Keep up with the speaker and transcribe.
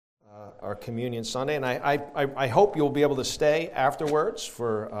our Communion Sunday, and I hope you'll be able to stay afterwards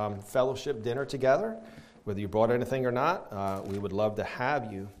for fellowship dinner together, whether you brought anything or not. We would love to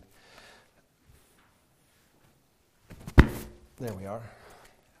have you. There we are.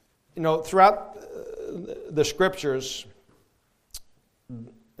 You know, throughout the Scriptures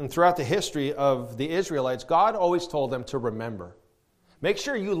and throughout the history of the Israelites, God always told them to remember. Make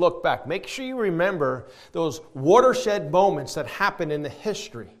sure you look back. Make sure you remember those watershed moments that happened in the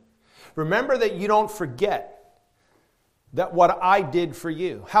history. Remember that you don't forget that what I did for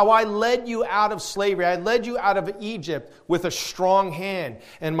you, how I led you out of slavery. I led you out of Egypt with a strong hand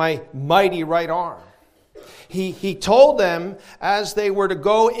and my mighty right arm. He told them as they were to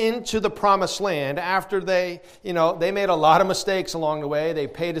go into the promised land after they made a lot of mistakes along the way. They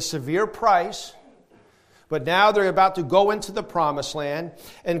paid a severe price. But now they're about to go into the promised land.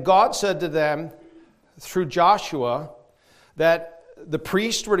 And God said to them through Joshua that the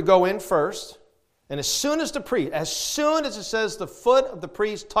priests were to go in first. And as soon as it says the foot of the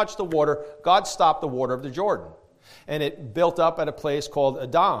priest touched the water, God stopped the water of the Jordan. And it built up at a place called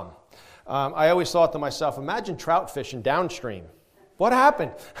Adam. I always thought to myself, imagine trout fishing downstream. What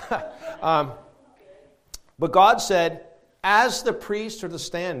happened? But God said, as the priests are to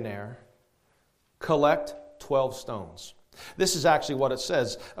stand there, collect 12 stones. This is actually what it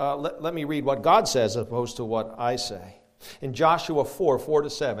says. Let me read what God says as opposed to what I say. In Joshua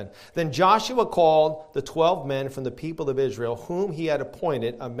 4:4-7, then Joshua called the 12 men from the people of Israel, whom he had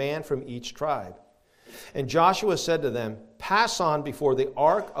appointed, a man from each tribe. And Joshua said to them, pass on before the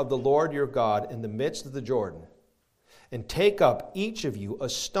ark of the Lord your God in the midst of the Jordan, and take up each of you a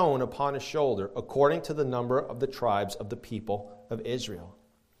stone upon his shoulder, according to the number of the tribes of the people of Israel,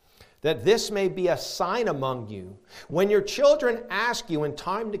 that this may be a sign among you. When your children ask you in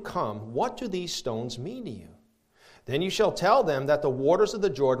time to come, what do these stones mean to you? Then you shall tell them that the waters of the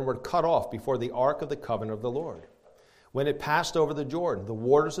Jordan were cut off before the ark of the covenant of the Lord. When it passed over the Jordan, the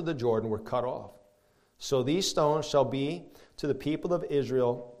waters of the Jordan were cut off. So these stones shall be to the people of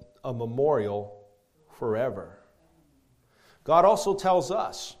Israel a memorial forever. God also tells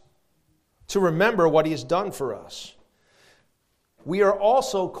us to remember what he has done for us. We are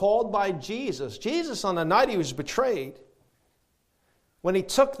also called by Jesus. Jesus, on the night he was betrayed, when he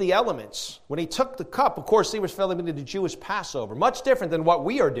took the elements, when he took the cup, of course, he was celebrating the Jewish Passover, much different than what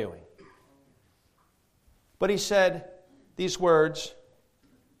we are doing. But he said these words,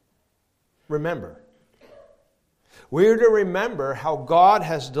 remember. We're to remember how God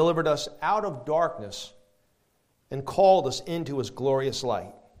has delivered us out of darkness and called us into his glorious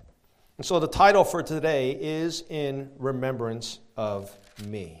light. And so the title for today is In Remembrance of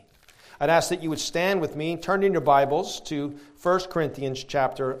Me. I'd ask that you would stand with me, turn in your Bibles to 1 Corinthians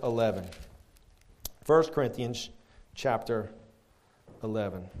chapter 11. 1 Corinthians chapter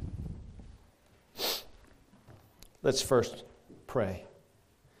 11. Let's first pray.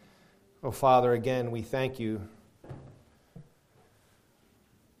 Oh, Father, again, we thank you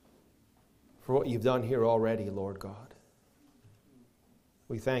for what you've done here already, Lord God.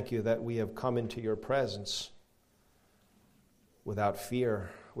 We thank you that we have come into your presence without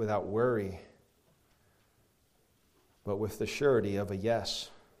fear, without worry, but with the surety of a yes,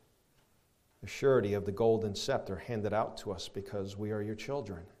 the surety of the golden scepter handed out to us because we are your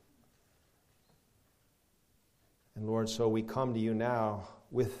children. And Lord, so we come to you now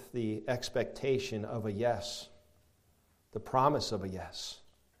with the expectation of a yes, the promise of a yes,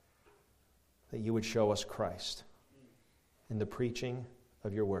 that you would show us Christ in the preaching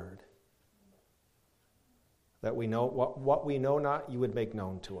of your word. That we know what we know not, you would make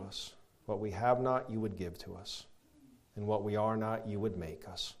known to us. What we have not, you would give to us. And what we are not, you would make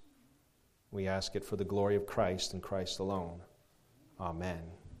us. We ask it for the glory of Christ and Christ alone. Amen.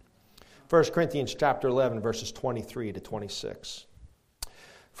 1 Corinthians chapter 11, verses 23 to 26.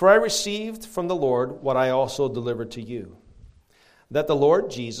 For I received from the Lord what I also delivered to you, that the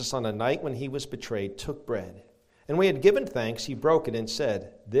Lord Jesus, on the night when he was betrayed, took bread. And when he had given thanks, he broke it and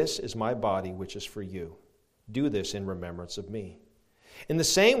said, this is my body, which is for you. Do this in remembrance of me. In the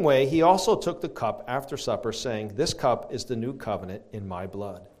same way, he also took the cup after supper, saying, this cup is the new covenant in my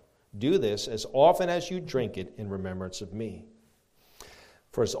blood. Do this as often as you drink it in remembrance of me.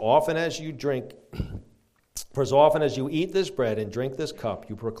 For as often as you eat this bread and drink this cup,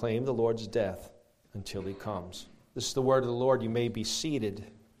 you proclaim the Lord's death until he comes. This is the word of the Lord. You may be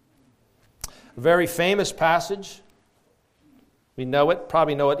seated. A very famous passage. We know it,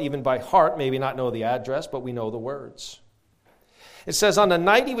 probably know it even by heart, maybe not know the address, but we know the words. It says, on the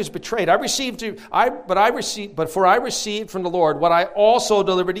night he was betrayed, I received from the Lord what I also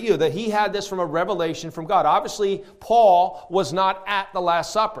delivered to you, that he had this from a revelation from God. Obviously, Paul was not at the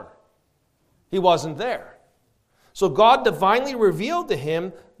Last Supper. He wasn't there. So God divinely revealed to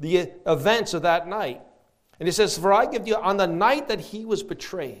him the events of that night. And he says, for I give you on the night that he was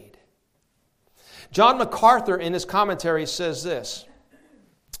betrayed. John MacArthur in his commentary says this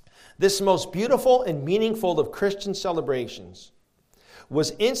most beautiful and meaningful of Christian celebrations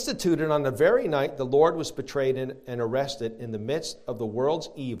was instituted on the very night the Lord was betrayed and arrested in the midst of the world's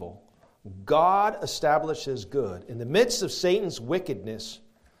evil. God establishes good. In the midst of Satan's wickedness,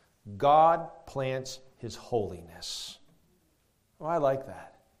 God plants his holiness. Oh, I like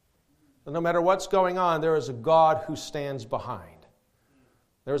that. But no matter what's going on, there is a God who stands behind.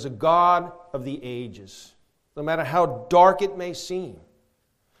 There is a God of the ages. No matter how dark it may seem,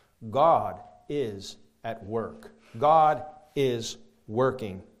 God is at work. God is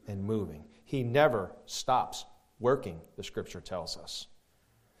working and moving. He never stops working, the Scripture tells us.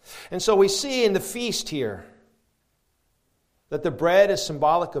 And so we see in the feast here that the bread is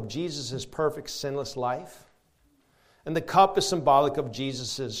symbolic of Jesus' perfect sinless life, and the cup is symbolic of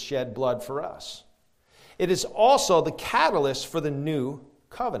Jesus' shed blood for us. It is also the catalyst for the new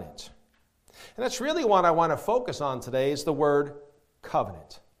covenant. And that's really what I want to focus on today is the word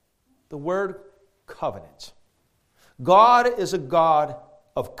covenant. The word covenant. God is a God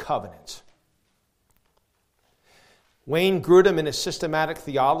of covenant. Wayne Grudem, in his systematic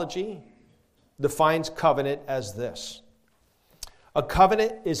theology, defines covenant as this. A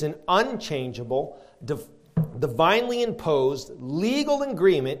covenant is an unchangeable, divinely imposed legal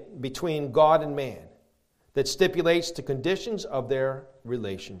agreement between God and man that stipulates the conditions of their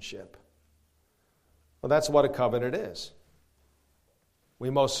relationship. Well, that's what a covenant is. We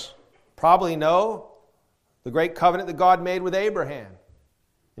most probably know the great covenant that God made with Abraham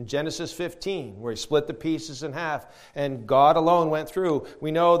in Genesis 15, where he split the pieces in half, and God alone went through.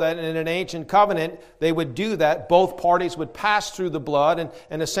 We know that in an ancient covenant, they would do that. Both parties would pass through the blood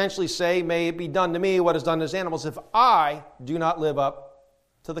and essentially say, may it be done to me what is done to his animals if I do not live up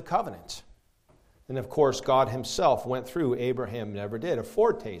to the covenant. And of course, God himself went through. Abraham never did. A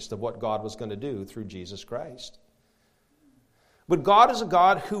foretaste of what God was going to do through Jesus Christ. But God is a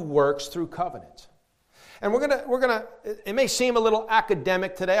God who works through covenant. And we're gonna. It may seem a little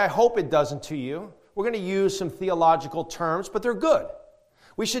academic today. I hope it doesn't to you. We're going to use some theological terms, but they're good.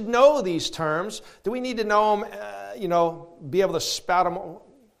 We should know these terms. Do we need to know them? Be able to spout them?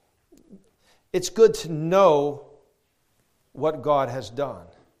 It's good to know what God has done.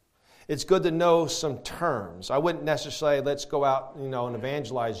 It's good to know some terms. I wouldn't necessarily let's go out, and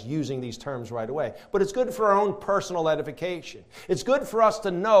evangelize using these terms right away. But it's good for our own personal edification. It's good for us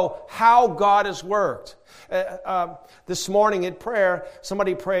to know how God has worked. This morning in prayer,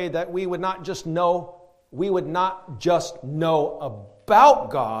 somebody prayed that we would not just know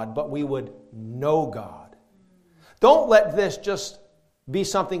about God, but we would know God. Don't let this just be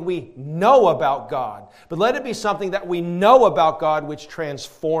something we know about God, but let it be something that we know about God which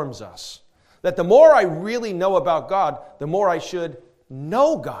transforms us. That the more I really know about God, the more I should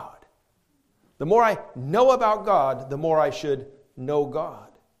know God. The more I know about God, the more I should know God.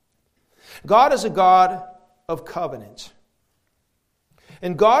 God is a God of covenant.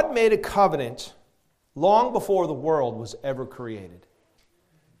 And God made a covenant long before the world was ever created.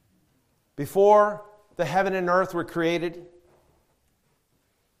 Before the heaven and earth were created,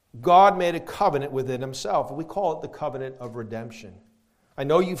 God made a covenant within himself. We call it the covenant of redemption. I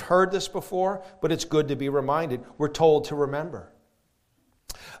know you've heard this before, but it's good to be reminded. We're told to remember.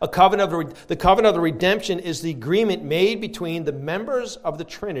 The covenant of the redemption is the agreement made between the members of the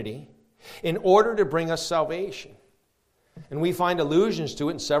Trinity in order to bring us salvation. And we find allusions to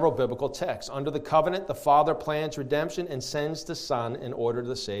it in several biblical texts. Under the covenant, the Father plans redemption and sends the Son in order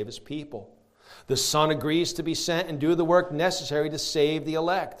to save his people. The Son agrees to be sent and do the work necessary to save the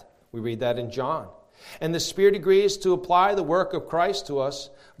elect. We read that in John. And the Spirit agrees to apply the work of Christ to us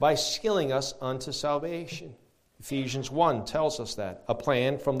by skilling us unto salvation. Ephesians 1 tells us that, a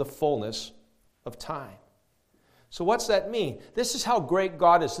plan from the fullness of time. So what's that mean? This is how great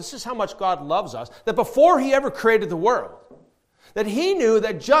God is. This is how much God loves us. That before he ever created the world, that he knew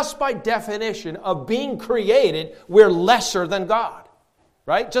that just by definition of being created, we're lesser than God.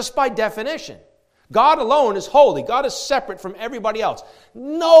 Right? Just by definition. God alone is holy. God is separate from everybody else.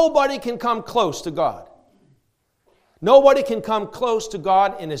 Nobody can come close to God. Nobody can come close to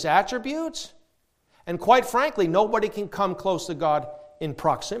God in his attributes. And quite frankly, nobody can come close to God in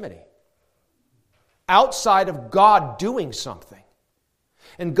proximity. Outside of God doing something.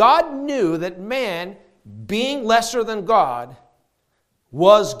 And God knew that man, being lesser than God,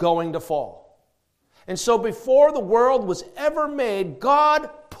 was going to fall. And so before the world was ever made, God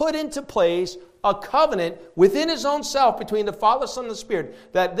put into place a covenant within his own self between the Father, Son, and the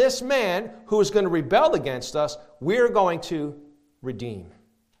Spirit, that this man who is going to rebel against us, we're going to redeem.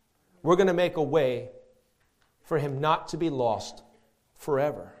 We're going to make a way for him not to be lost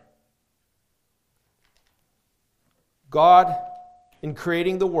forever. God, in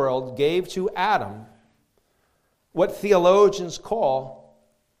creating the world, gave to Adam what theologians call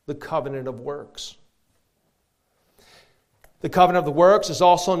the covenant of works. The covenant of the works is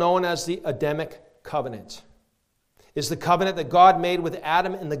also known as the Adamic covenant. It's the covenant that God made with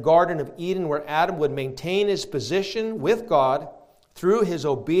Adam in the Garden of Eden, where Adam would maintain his position with God through his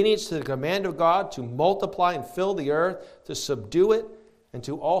obedience to the command of God to multiply and fill the earth, to subdue it, and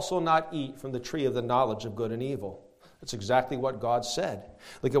to also not eat from the tree of the knowledge of good and evil. That's exactly what God said.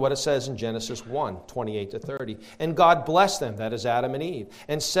 Look at what it says in Genesis 1, 28-30. And God blessed them, that is Adam and Eve,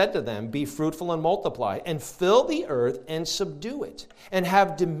 and said to them, be fruitful and multiply, and fill the earth and subdue it, and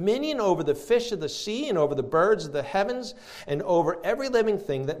have dominion over the fish of the sea, and over the birds of the heavens, and over every living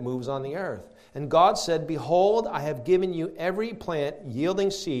thing that moves on the earth. And God said, behold, I have given you every plant yielding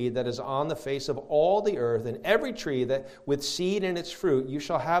seed that is on the face of all the earth, and every tree that with seed in its fruit, you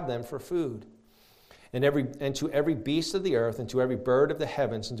shall have them for food. And to every beast of the earth, and to every bird of the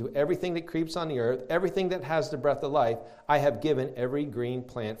heavens, and to everything that creeps on the earth, everything that has the breath of life, I have given every green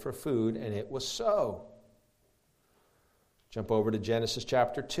plant for food, and it was so. Jump over to Genesis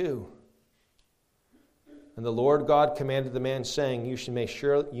chapter 2. And the Lord God commanded the man, saying, you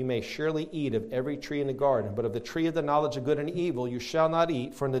may surely eat of every tree in the garden, but of the tree of the knowledge of good and evil you shall not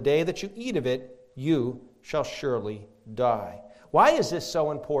eat, for in the day that you eat of it, you shall surely die. Why is this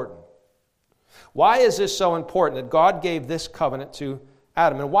so important? Why is this so important that God gave this covenant to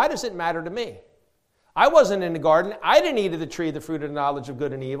Adam? And why does it matter to me? I wasn't in the garden. I didn't eat of the tree of the fruit of the knowledge of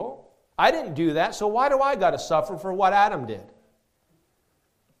good and evil. I didn't do that, so why do I got to suffer for what Adam did?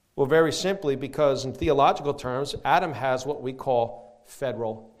 Well, very simply because in theological terms, Adam has what we call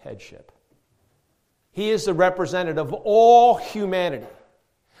federal headship. He is the representative of all humanity.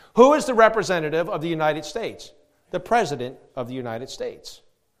 Who is the representative of the United States? The President of the United States.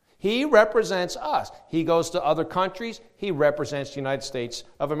 He represents us. He goes to other countries. He represents the United States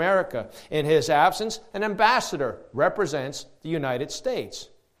of America. In his absence, an ambassador represents the United States.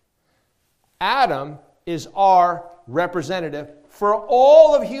 Adam is our representative for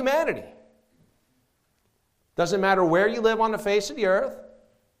all of humanity. Doesn't matter where you live on the face of the earth.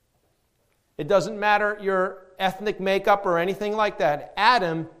 It doesn't matter your ethnic makeup or anything like that.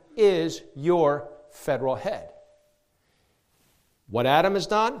 Adam is your federal head. What Adam has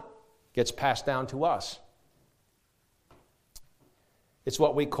done gets passed down to us. It's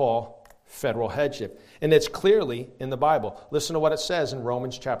what we call federal headship. And it's clearly in the Bible. Listen to what it says in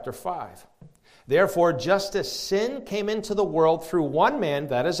Romans chapter 5. Therefore, just as sin came into the world through one man,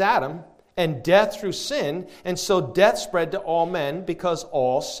 that is Adam, and death through sin, and so death spread to all men because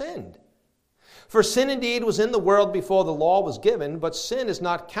all sinned. For sin indeed was in the world before the law was given, but sin is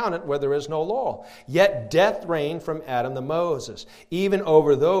not counted where there is no law. Yet death reigned from Adam to Moses, even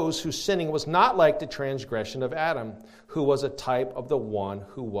over those whose sinning was not like the transgression of Adam, who was a type of the one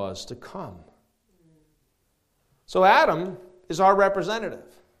who was to come. So Adam is our representative.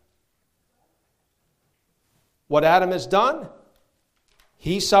 What Adam has done,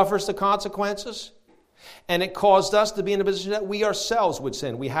 he suffers the consequences. And it caused us to be in a position that we ourselves would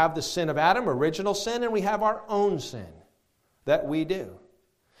sin. We have the sin of Adam, original sin, and we have our own sin that we do.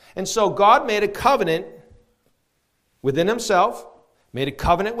 And so God made a covenant within himself, made a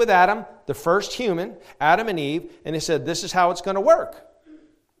covenant with Adam, the first human, Adam and Eve, and he said, this is how it's going to work.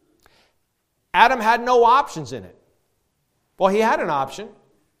 Adam had no options in it. Well, he had an option.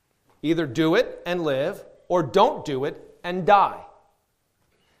 Either do it and live, or don't do it and die.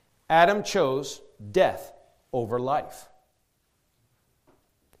 Adam chose death over life.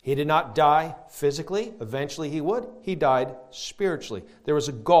 He did not die physically. Eventually he would. He died spiritually. There was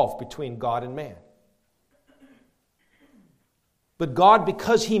a gulf between God and man. But God,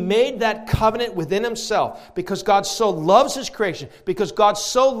 because he made that covenant within himself, because God so loves his creation, because God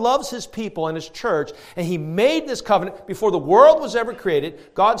so loves his people and his church, and he made this covenant before the world was ever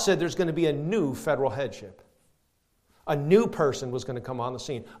created, God said there's going to be a new federal headship. A new person was going to come on the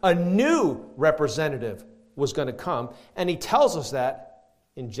scene. A new representative was going to come. And he tells us that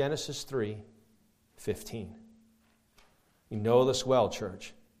in Genesis 3:15. You know this well,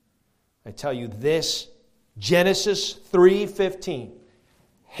 church. I tell you this, Genesis 3:15,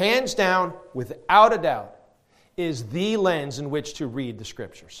 hands down, without a doubt, is the lens in which to read the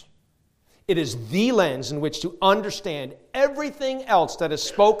Scriptures. It is the lens in which to understand everything else that is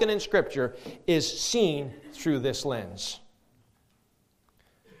spoken in Scripture is seen through this lens.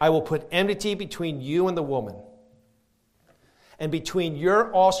 I will put enmity between you and the woman, and between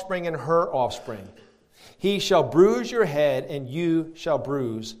your offspring and her offspring. He shall bruise your head, and you shall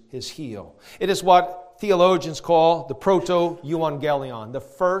bruise his heel. It is what theologians call the proto-evangelion, the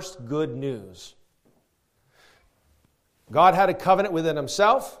first good news. God had a covenant within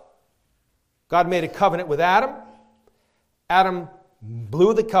himself. God made a covenant with Adam. Adam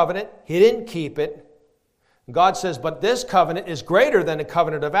blew the covenant. He didn't keep it. God says, but this covenant is greater than the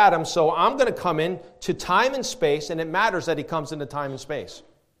covenant of Adam, so I'm going to come in to time and space, and it matters that he comes into time and space.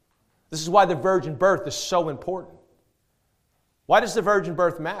 This is why the virgin birth is so important. Why does the virgin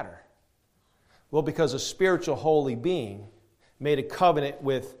birth matter? Well, because a spiritual holy being made a covenant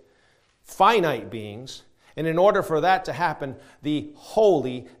with finite beings, and in order for that to happen, the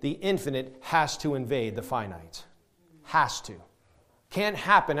holy, the infinite, has to invade the finite. Has to. Can't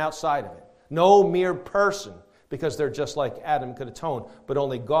happen outside of it. No mere person, because they're just like Adam could atone, but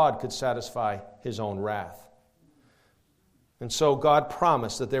only God could satisfy his own wrath. And so God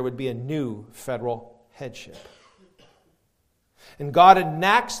promised that there would be a new federal headship. And God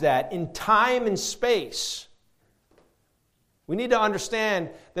enacts that in time and space. We need to understand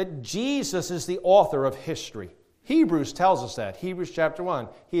that Jesus is the author of history. Hebrews tells us that. Hebrews chapter 1.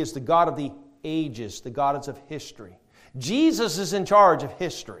 He is the God of the ages, the God of history. Jesus is in charge of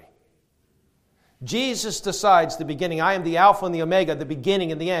history. Jesus decides the beginning. I am the Alpha and the Omega, the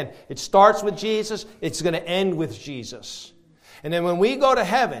beginning and the end. It starts with Jesus. It's going to end with Jesus. And then when we go to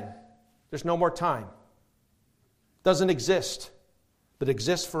heaven, there's no more time. Doesn't exist, but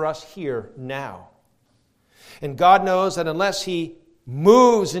exists for us here now. And God knows that unless he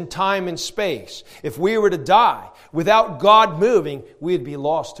moves in time and space, if we were to die without God moving, we'd be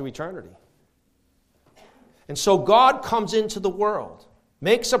lost to eternity. And so God comes into the world,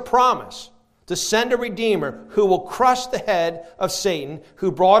 makes a promise to send a Redeemer who will crush the head of Satan,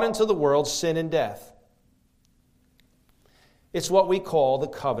 who brought into the world sin and death. It's what we call the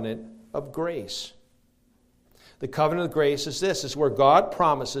covenant of grace. The covenant of grace is this. It's where God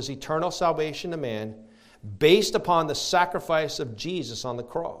promises eternal salvation to man based upon the sacrifice of Jesus on the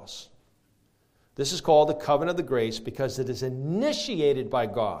cross. This is called the covenant of the grace because it is initiated by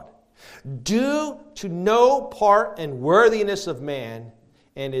God due to no part and worthiness of man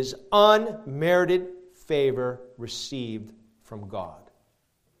and his unmerited favor received from God.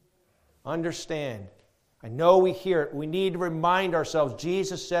 Understand. I know we hear it. We need to remind ourselves.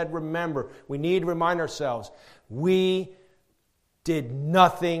 Jesus said, remember. We need to remind ourselves. We did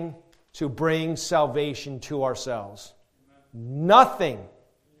nothing to bring salvation to ourselves. Nothing.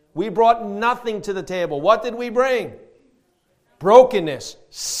 We brought nothing to the table. What did we bring? Brokenness,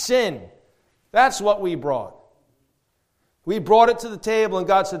 sin. That's what we brought. We brought it to the table and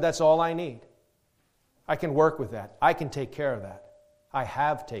God said, that's all I need. I can work with that. I can take care of that. I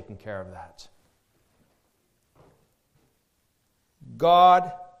have taken care of that.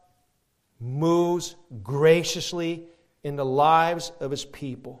 God moves graciously in the lives of his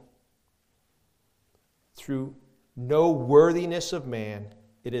people. Through no worthiness of man,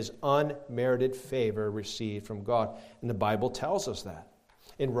 it is unmerited favor received from God. And the Bible tells us that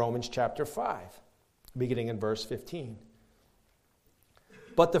in Romans chapter 5, beginning in verse 15.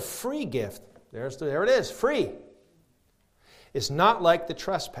 But the free gift, there it is, free, is not like the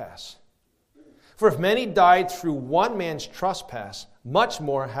trespass. For if many died through one man's trespass, much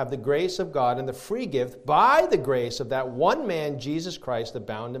more have the grace of God and the free gift by the grace of that one man, Jesus Christ,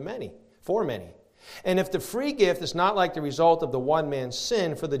 abound to many, for many. And if the free gift is not like the result of the one man's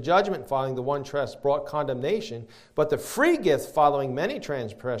sin, for the judgment following the one trespass brought condemnation, but the free gift following many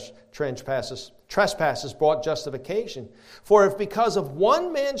trespasses brought justification. For if because of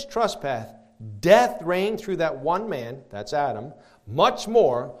one man's trespass death reigned through that one man, that's Adam, much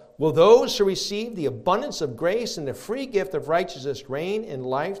more will those who receive the abundance of grace and the free gift of righteousness reign in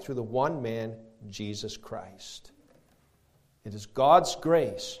life through the one man, Jesus Christ. It is God's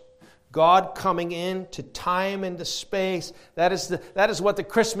grace. God coming into time and to space. That is what the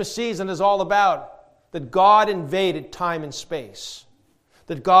Christmas season is all about. That God invaded time and space.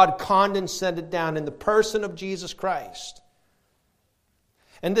 That God condescended down in the person of Jesus Christ.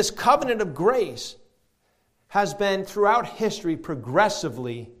 And this covenant of grace has been throughout history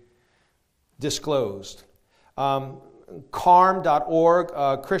progressively disclosed.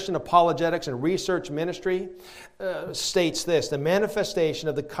 CARM.org, Christian Apologetics and Research Ministry, states this: the manifestation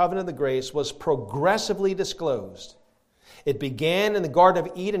of the covenant of the grace was progressively disclosed. It began in the Garden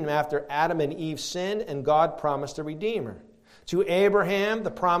of Eden after Adam and Eve sinned, and God promised a Redeemer. To Abraham,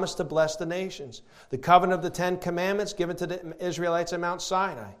 the promise to bless the nations. The covenant of the Ten Commandments given to the Israelites at Mount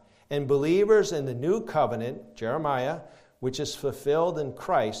Sinai. And believers in the new covenant, Jeremiah, which is fulfilled in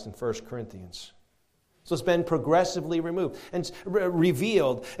Christ in 1 Corinthians. So it's been progressively removed and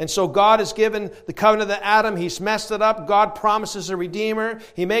revealed. And so God has given the covenant to Adam. He's messed it up. God promises a Redeemer.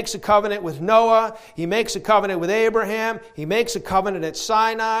 He makes a covenant with Noah. He makes a covenant with Abraham. He makes a covenant at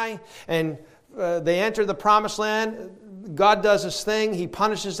Sinai. And they enter the promised land. God does His thing. He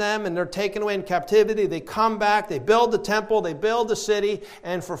punishes them and they're taken away in captivity. They come back. They build the temple. They build the city.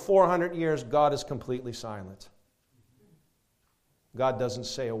 And for 400 years, God is completely silent. God doesn't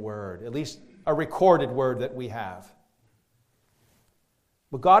say a word, at least a recorded word that we have.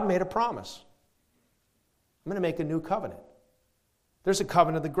 But God made a promise. I'm going to make a new covenant. There's a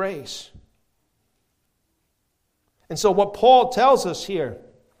covenant of the grace. And so what Paul tells us here,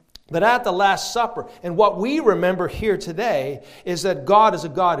 that at the Last Supper, and what we remember here today, is that God is a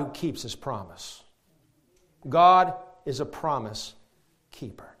God who keeps His promise. God is a promise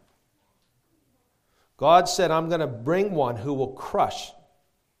keeper. God said, I'm going to bring one who will crush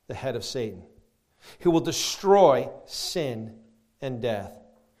the head of Satan, who will destroy sin and death,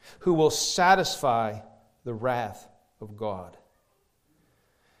 who will satisfy the wrath of God.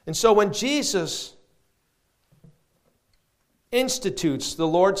 And so when Jesus institutes the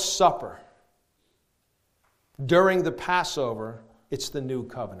Lord's Supper during the Passover, it's the new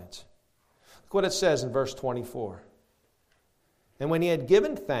covenant. Look what it says in verse 24. And when He had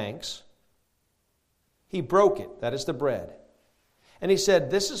given thanks, He broke it, that is the bread. And He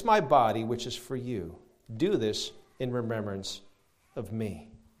said, this is my body, which is for you. Do this in remembrance of me.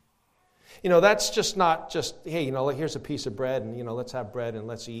 That's just not just, hey, here's a piece of bread and, let's have bread and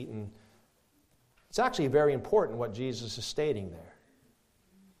let's eat. And it's actually very important what Jesus is stating there.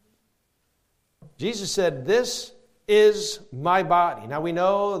 Jesus said, this is my body. Now we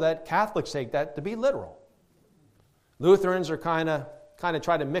know that Catholics take that to be literal. Lutherans are kind of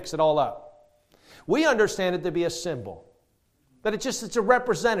try to mix it all up. We understand it to be a symbol. That it's a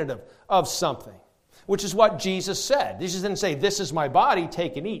representative of something, which is what Jesus said. Jesus didn't say, this is my body,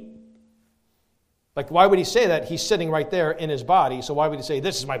 take and eat. Like, why would He say that? He's sitting right there in His body, so why would He say,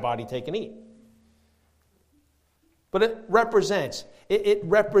 this is my body, take and eat? But it represents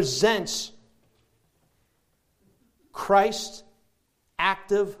Christ's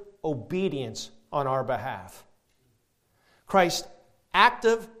active obedience on our behalf. Christ's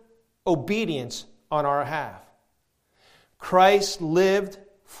active obedience on our behalf. Christ lived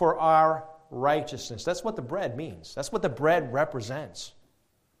for our righteousness. That's what the bread means. That's what the bread represents.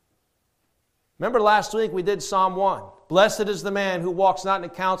 Remember last week we did Psalm 1. Blessed is the man who walks not in the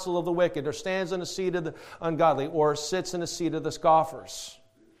counsel of the wicked, or stands in the seat of the ungodly, or sits in the seat of the scoffers.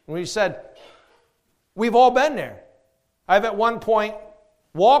 And we said, we've all been there. I've at one point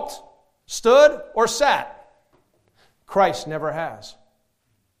walked, stood, or sat. Christ never has.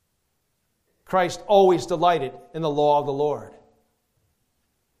 Christ always delighted in the law of the Lord.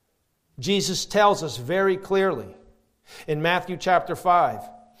 Jesus tells us very clearly in Matthew chapter 5,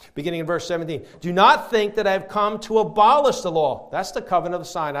 beginning in verse 17, do not think that I have come to abolish the law. That's the covenant of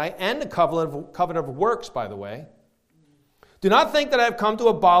Sinai and the covenant of works, by the way. Do not think that I have come to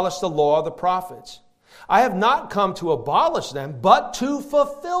abolish the law of the prophets. I have not come to abolish them, but to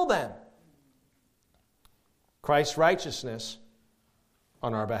fulfill them. Christ's righteousness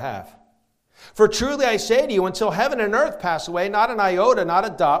on our behalf. For truly I say to you, until heaven and earth pass away, not an iota, not a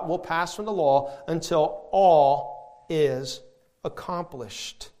dot will pass from the law until all is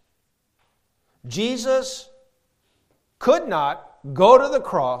accomplished. Jesus could not go to the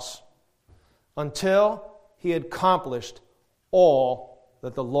cross until He had accomplished all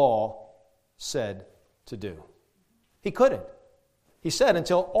that the law said to do. He couldn't. He said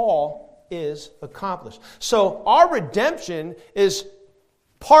until all is accomplished. So our redemption is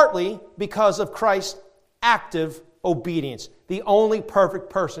partly because of Christ's active obedience. The only perfect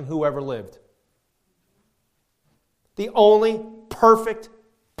person who ever lived. The only perfect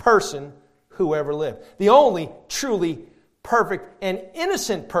person who ever lived. The only truly perfect and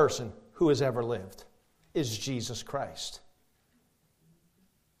innocent person who has ever lived is Jesus Christ.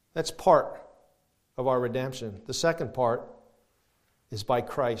 That's part of our redemption. The second part is by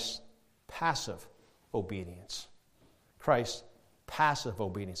Christ's passive obedience. Christ's passive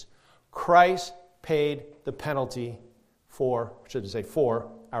obedience. Christ paid the penalty for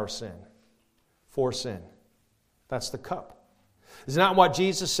our sin. For sin. That's the cup. Is that not what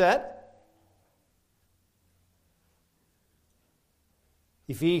Jesus said?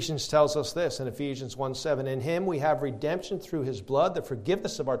 Ephesians tells us this in Ephesians 1:7, in Him we have redemption through His blood, the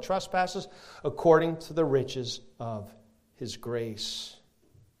forgiveness of our trespasses, according to the riches of His grace.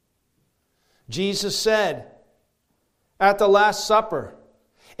 Jesus said at the Last Supper,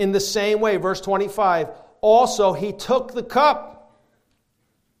 in the same way, verse 25, also he took the cup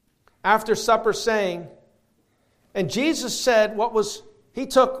after supper, saying, and Jesus said he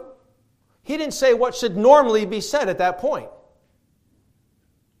didn't say what should normally be said at that point.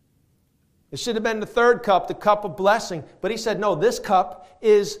 It should have been the third cup, the cup of blessing. But he said, no, this cup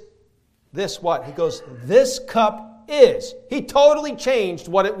is this what? He goes, this cup is. He totally changed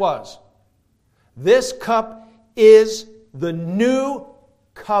what it was. This cup is the new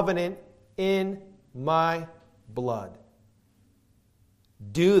covenant in my blood.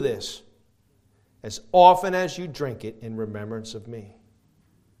 Do this as often as you drink it in remembrance of me.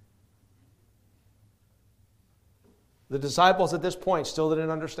 The disciples at this point still didn't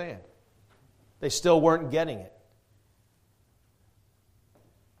understand. They still weren't getting it.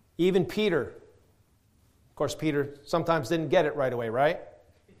 Even Peter, of course, Peter sometimes didn't get it right away, right?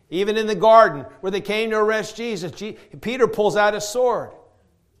 Even in the garden where they came to arrest Jesus, Peter pulls out his sword.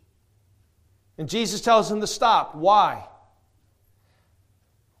 And Jesus tells him to stop. Why?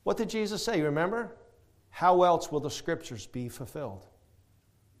 What did Jesus say? You remember? How else will the Scriptures be fulfilled?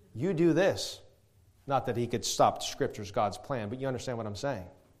 You do this. Not that he could stop the Scriptures, God's plan, but you understand what I'm saying.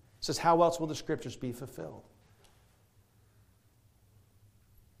 It says, how else will the Scriptures be fulfilled?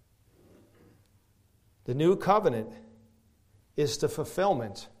 The new covenant is the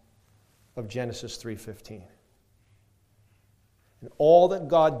fulfillment of Genesis 3:15. And all that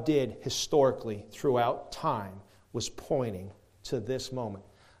God did historically throughout time was pointing to this moment.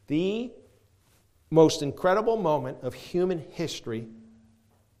 The most incredible moment of human history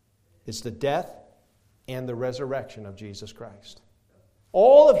is the death and the resurrection of Jesus Christ.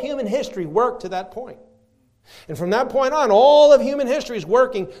 All of human history worked to that point. And from that point on, all of human history is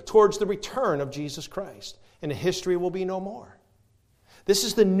working towards the return of Jesus Christ. And the history will be no more. This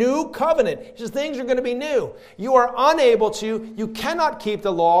is the new covenant. He says things are going to be new. You are unable to, you cannot keep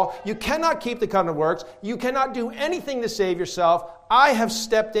the law. You cannot keep the covenant works. You cannot do anything to save yourself. I have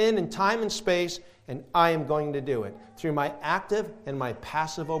stepped in time and space, and I am going to do it through my active and my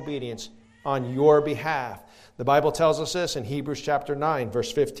passive obedience on your behalf. The Bible tells us this in Hebrews chapter 9,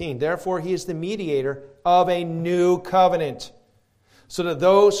 verse 15. Therefore, he is the mediator of a new covenant, so that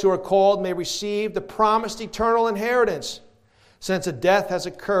those who are called may receive the promised eternal inheritance, since a death has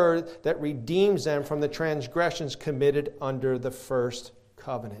occurred that redeems them from the transgressions committed under the first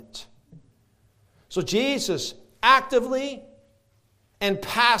covenant. So Jesus actively and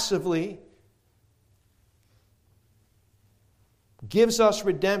passively gives us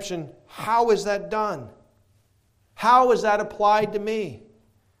redemption. How is that done? How is that applied to me?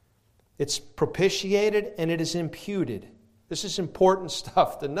 It's propitiated and it is imputed. This is important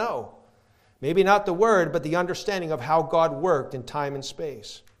stuff to know. Maybe not the word, but the understanding of how God worked in time and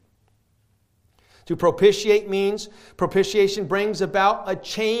space. To propitiate means propitiation brings about a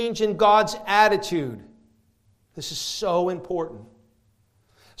change in God's attitude. This is so important.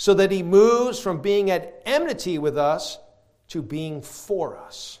 So that he moves from being at enmity with us to being for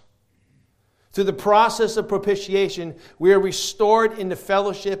us. Through the process of propitiation, we are restored into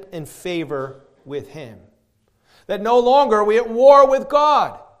fellowship and favor with him. That no longer are we at war with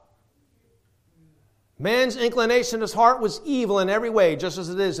God. Man's inclination in his heart was evil in every way, just as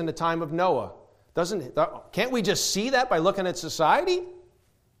it is in the time of Noah. Can't we just see that by looking at society?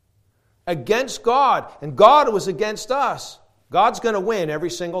 Against God, and God was against us. God's going to win every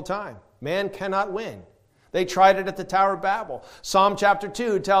single time. Man cannot win. They tried it at the Tower of Babel. Psalm chapter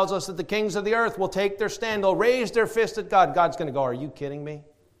 2 tells us that the kings of the earth will take their stand. They'll raise their fist at God. God's going to go, are you kidding me?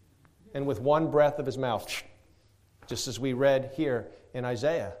 And with one breath of his mouth, just as we read here in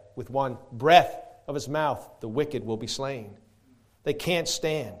Isaiah, with one breath of his mouth, the wicked will be slain. They can't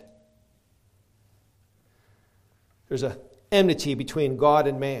stand. There's an enmity between God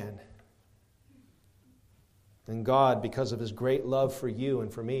and man. And God, because of his great love for you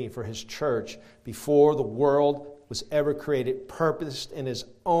and for me, for his church, before the world was ever created, purposed in his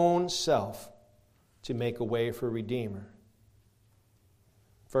own self to make a way for a Redeemer.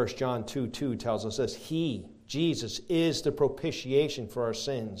 1 John 2:2 tells us this. He, Jesus, is the propitiation for our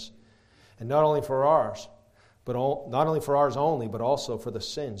sins. And not only for ours, but not only for ours only, but also for the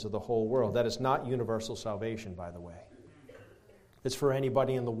sins of the whole world. That is not universal salvation, by the way. It's for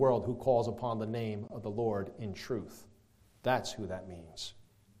anybody in the world who calls upon the name of the Lord in truth. That's who that means.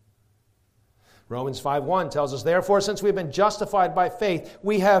 Romans 5:1 tells us, therefore, since we've been justified by faith,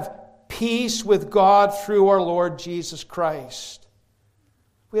 we have peace with God through our Lord Jesus Christ.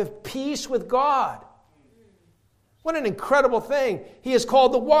 We have peace with God. What an incredible thing. He is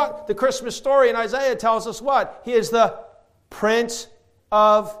called the what? The Christmas story in Isaiah tells us what? He is the Prince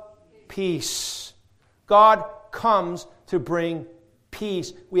of Peace. God comes to bring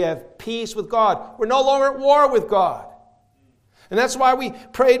peace. We have peace with God. We're no longer at war with God. And that's why we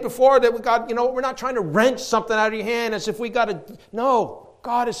prayed before that God, we're not trying to wrench something out of your hand as if we got to. No,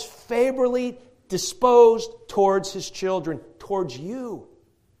 God is favorably disposed towards His children, towards you.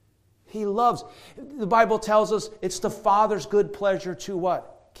 He loves. The Bible tells us it's the Father's good pleasure to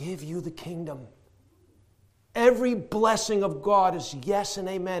what? Give you the kingdom. Every blessing of God is yes and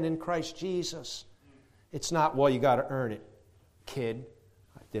amen in Christ Jesus. It's not, well, you got to earn it, kid.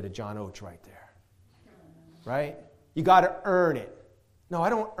 I did a John Oates right there. Right? You got to earn it. No, I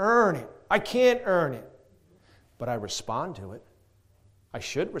don't earn it. I can't earn it. But I respond to it. I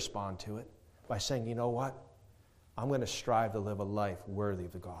should respond to it by saying, you know what? I'm going to strive to live a life worthy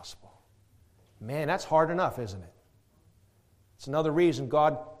of the gospel. Man, that's hard enough, isn't it? It's another reason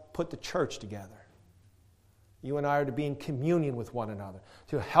God put the church together. You and I are to be in communion with one another,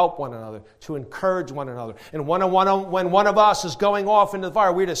 to help one another, to encourage one another. And when one of us is going off into the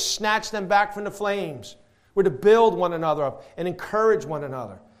fire, we're to snatch them back from the flames. We're to build one another up and encourage one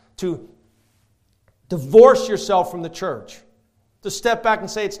another. To divorce yourself from the church. To step back and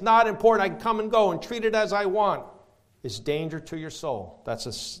say, it's not important, I can come and go and treat it as I want. Is danger to your soul. That's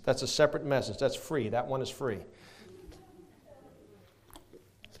a separate message. That's free. That one is free.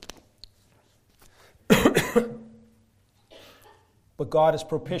 But God has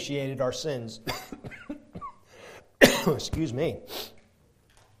propitiated our sins. Excuse me.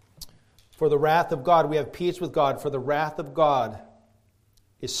 For the wrath of God, we have peace with God, for the wrath of God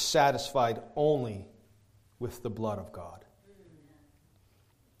is satisfied only with the blood of God.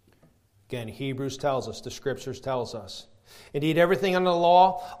 Again, Hebrews tells us, the Scriptures tells us. Indeed, everything under the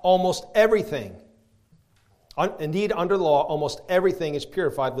law, almost everything. Indeed, under the law, almost everything is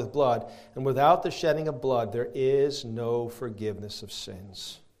purified with blood, and without the shedding of blood, there is no forgiveness of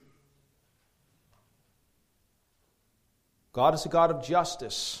sins. God is a God of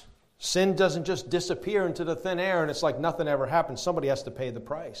justice. Sin doesn't just disappear into the thin air and it's like nothing ever happened. Somebody has to pay the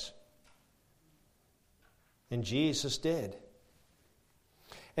price. And Jesus did.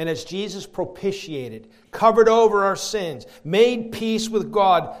 And as Jesus propitiated, covered over our sins, made peace with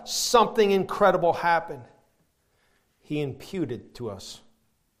God, something incredible happened. He imputed to us.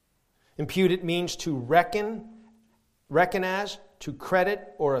 Imputed means to reckon as, to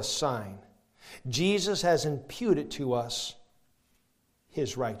credit, or assign. Jesus has imputed to us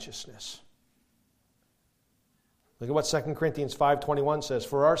His righteousness. Look at what 2 Corinthians 5:21 says.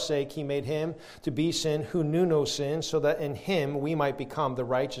 For our sake He made Him to be sin who knew no sin, so that in Him we might become the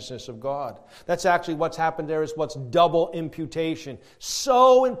righteousness of God. That's actually what's happened there, is what's double imputation.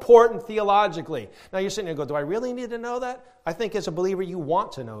 So important theologically. Now you're sitting there and go, do I really need to know that? I think as a believer you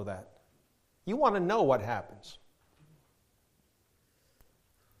want to know that. You want to know what happens.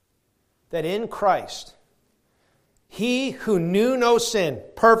 That in Christ, He who knew no sin,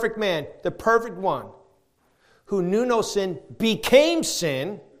 perfect man, the perfect one, who knew no sin, became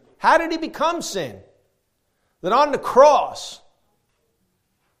sin. How did He become sin? That on the cross,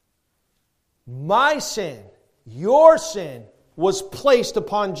 my sin, your sin, was placed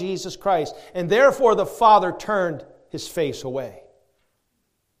upon Jesus Christ. And therefore the Father turned His face away.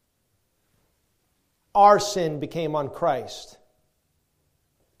 Our sin became on Christ.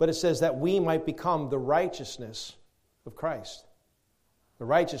 But it says that we might become the righteousness of Christ. The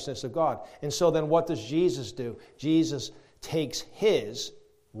righteousness of God. And so then what does Jesus do? Jesus takes His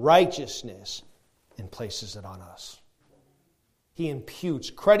righteousness and places it on us. He imputes,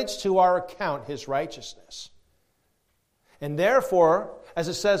 credits to our account His righteousness. And therefore, as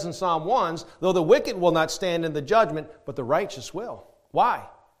it says in Psalm 1, though the wicked will not stand in the judgment, but the righteous will. Why?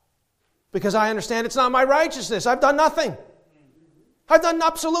 Because I understand it's not my righteousness. I've done nothing. I've done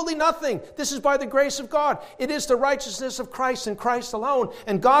absolutely nothing. This is by the grace of God. It is the righteousness of Christ and Christ alone.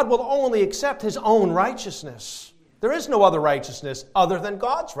 And God will only accept His own righteousness. There is no other righteousness other than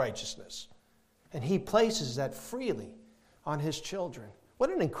God's righteousness. And He places that freely on His children. What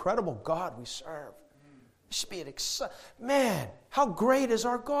an incredible God we serve. It should be an man, how great is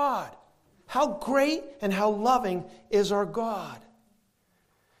our God? How great and how loving is our God?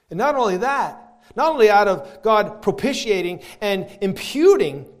 And not only that, not only out of God propitiating and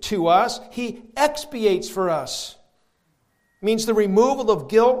imputing to us, He expiates for us. It means the removal of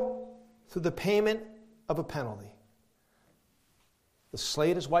guilt through the payment of a penalty. The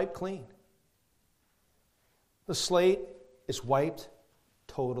slate is wiped clean. The slate is wiped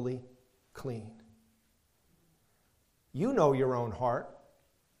totally clean. You know your own heart.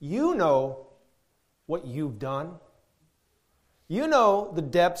 You know what you've done. You know the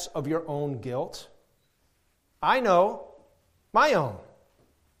depths of your own guilt. I know my own.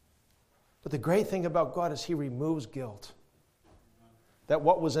 But the great thing about God is He removes guilt. that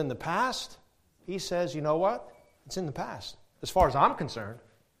what was in the past, he says, you know what? It's in the past. As far as I'm concerned.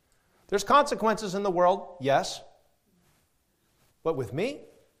 There's consequences in the world, yes. But with me,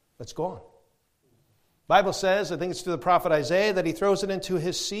 let's go on. Bible says, I think it's through the prophet Isaiah, that he throws it into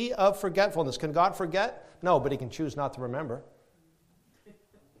his sea of forgetfulness. Can God forget? No, but he can choose not to remember.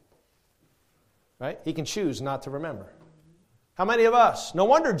 Right? He can choose not to remember. How many of us? No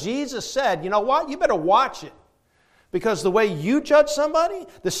wonder Jesus said, you know what? You better watch it. Because the way you judge somebody,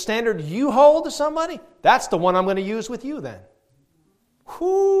 the standard you hold to somebody, that's the one I'm going to use with you then.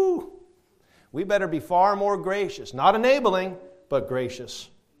 Whoo! We better be far more gracious. Not enabling, but gracious.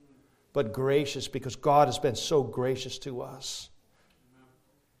 But gracious because God has been so gracious to us.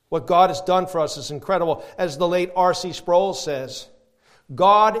 What God has done for us is incredible. As the late R.C. Sproul says,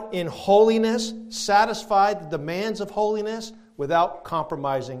 God in holiness satisfied the demands of holiness without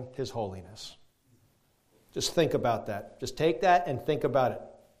compromising His holiness. Just think about that. Just take that and think about it.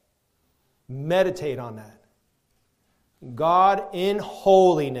 Meditate on that. God in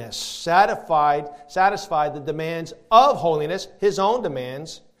holiness satisfied the demands of holiness, His own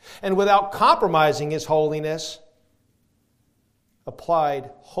demands, and without compromising His holiness,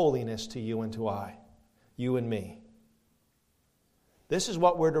 applied holiness to you and to I, you and me. This is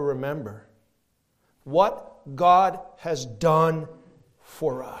what we're to remember. What God has done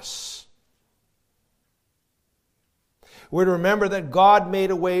for us. We're to remember that God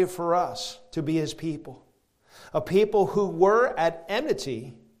made a way for us to be His people. A people who were at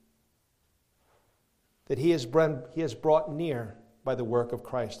enmity, that He has brought near by the work of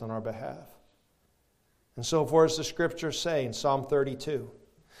Christ on our behalf. And so for as the Scriptures say in Psalm 32,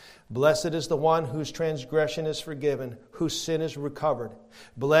 blessed is the one whose transgression is forgiven, whose sin is recovered.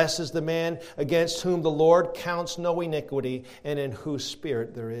 Blessed is the man against whom the Lord counts no iniquity, and in whose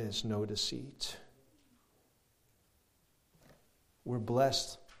spirit there is no deceit. We're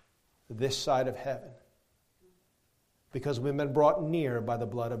blessed this side of heaven because we've been brought near by the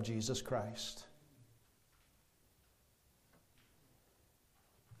blood of Jesus Christ.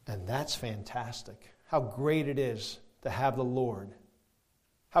 And that's fantastic. How great it is to have the Lord.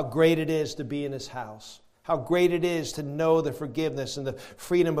 How great it is to be in His house. How great it is to know the forgiveness and the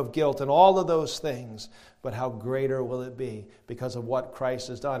freedom of guilt and all of those things. But how greater will it be because of what Christ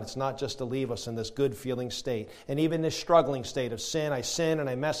has done? It's not just to leave us in this good-feeling state. And even this struggling state of sin. I sin and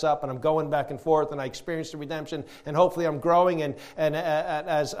I mess up and I'm going back and forth and I experience the redemption. And hopefully I'm growing. And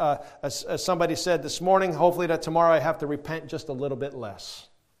as somebody said this morning, hopefully that tomorrow I have to repent just a little bit less.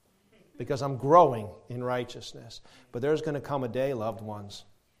 Because I'm growing in righteousness. But there's going to come a day, loved ones,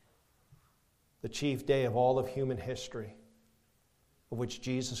 the chief day of all of human history, of which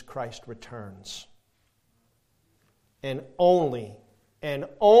Jesus Christ returns. And only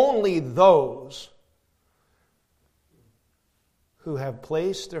those who have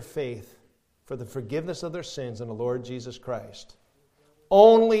placed their faith for the forgiveness of their sins in the Lord Jesus Christ,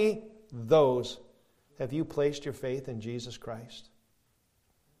 only those, have you placed your faith in Jesus Christ?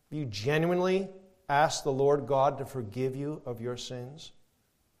 Have you genuinely asked the Lord God to forgive you of your sins?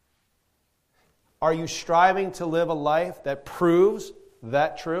 Are you striving to live a life that proves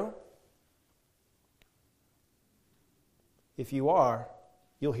that true? If you are,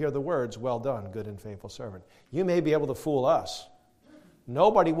 you'll hear the words, well done, good and faithful servant. You may be able to fool us.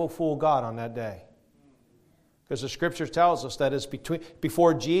 Nobody will fool God on that day. Because the Scripture tells us that it's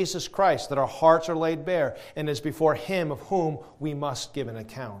before Jesus Christ that our hearts are laid bare, and it's before Him of whom we must give an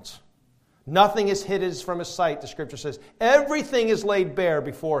account. Nothing is hidden from His sight, the Scripture says. Everything is laid bare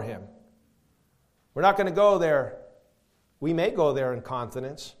before Him. We're not going to go there. We may go there in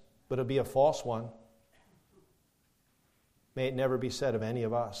confidence, but it'll be a false one. May it never be said of any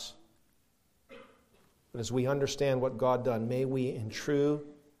of us. But as we understand what God done, may we in true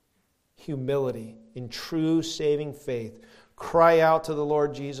humility, in true saving faith, cry out to the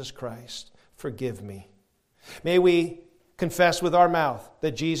Lord Jesus Christ, forgive me. May we confess with our mouth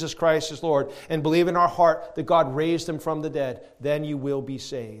that Jesus Christ is Lord and believe in our heart that God raised Him from the dead. Then you will be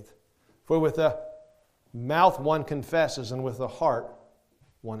saved. For with the mouth one confesses and with the heart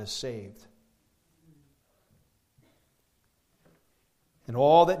one is saved. And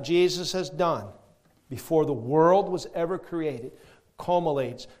all that Jesus has done before the world was ever created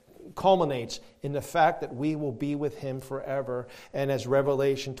culminates in the fact that we will be with Him forever. And as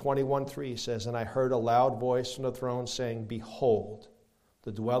Revelation 21:3 says, and I heard a loud voice from the throne saying, behold,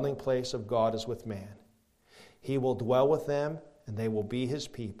 the dwelling place of God is with man. He will dwell with them, and they will be His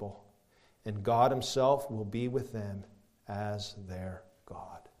people. And God Himself will be with them as their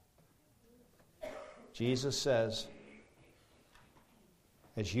God. Jesus says,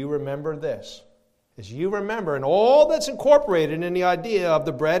 as you remember this, as you remember, and all that's incorporated in the idea of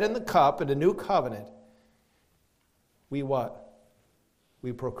the bread and the cup and the new covenant, we what?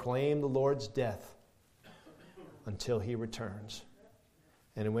 We proclaim the Lord's death until He returns.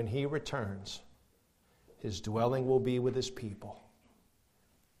 And when He returns, His dwelling will be with His people,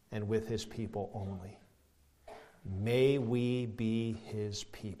 and with His people only. May we be His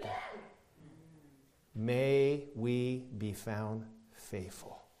people. May we be found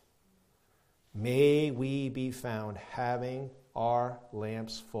faithful. May we be found having our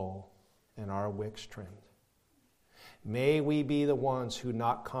lamps full and our wicks trimmed. May we be the ones who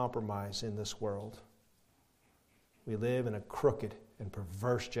not compromise in this world. We live in a crooked and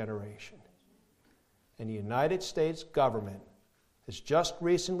perverse generation. And the United States government has just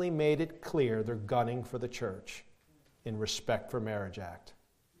recently made it clear they're gunning for the church in Respect for Marriage Act.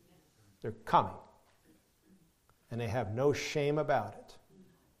 They're coming. And they have no shame about it.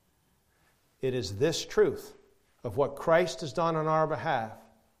 It is this truth of what Christ has done on our behalf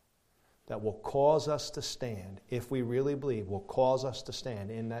that will cause us to stand, if we really believe, will cause us to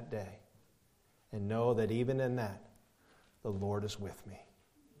stand in that day and know that even in that, the Lord is with me.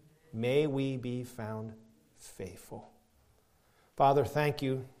 May we be found faithful. Father, thank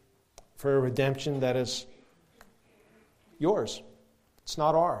you for a redemption that is yours. It's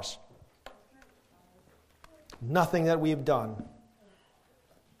not ours. Nothing that we've done.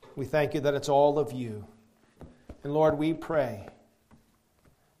 We thank you that it's all of you. And Lord, we pray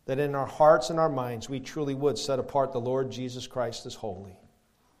that in our hearts and our minds we truly would set apart the Lord Jesus Christ as holy.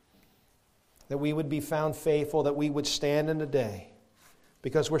 That we would be found faithful, that we would stand in the day,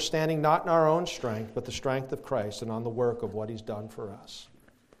 because we're standing not in our own strength, but the strength of Christ and on the work of what He's done for us.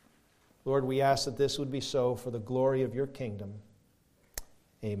 Lord, we ask that this would be so for the glory of your kingdom.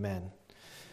 Amen.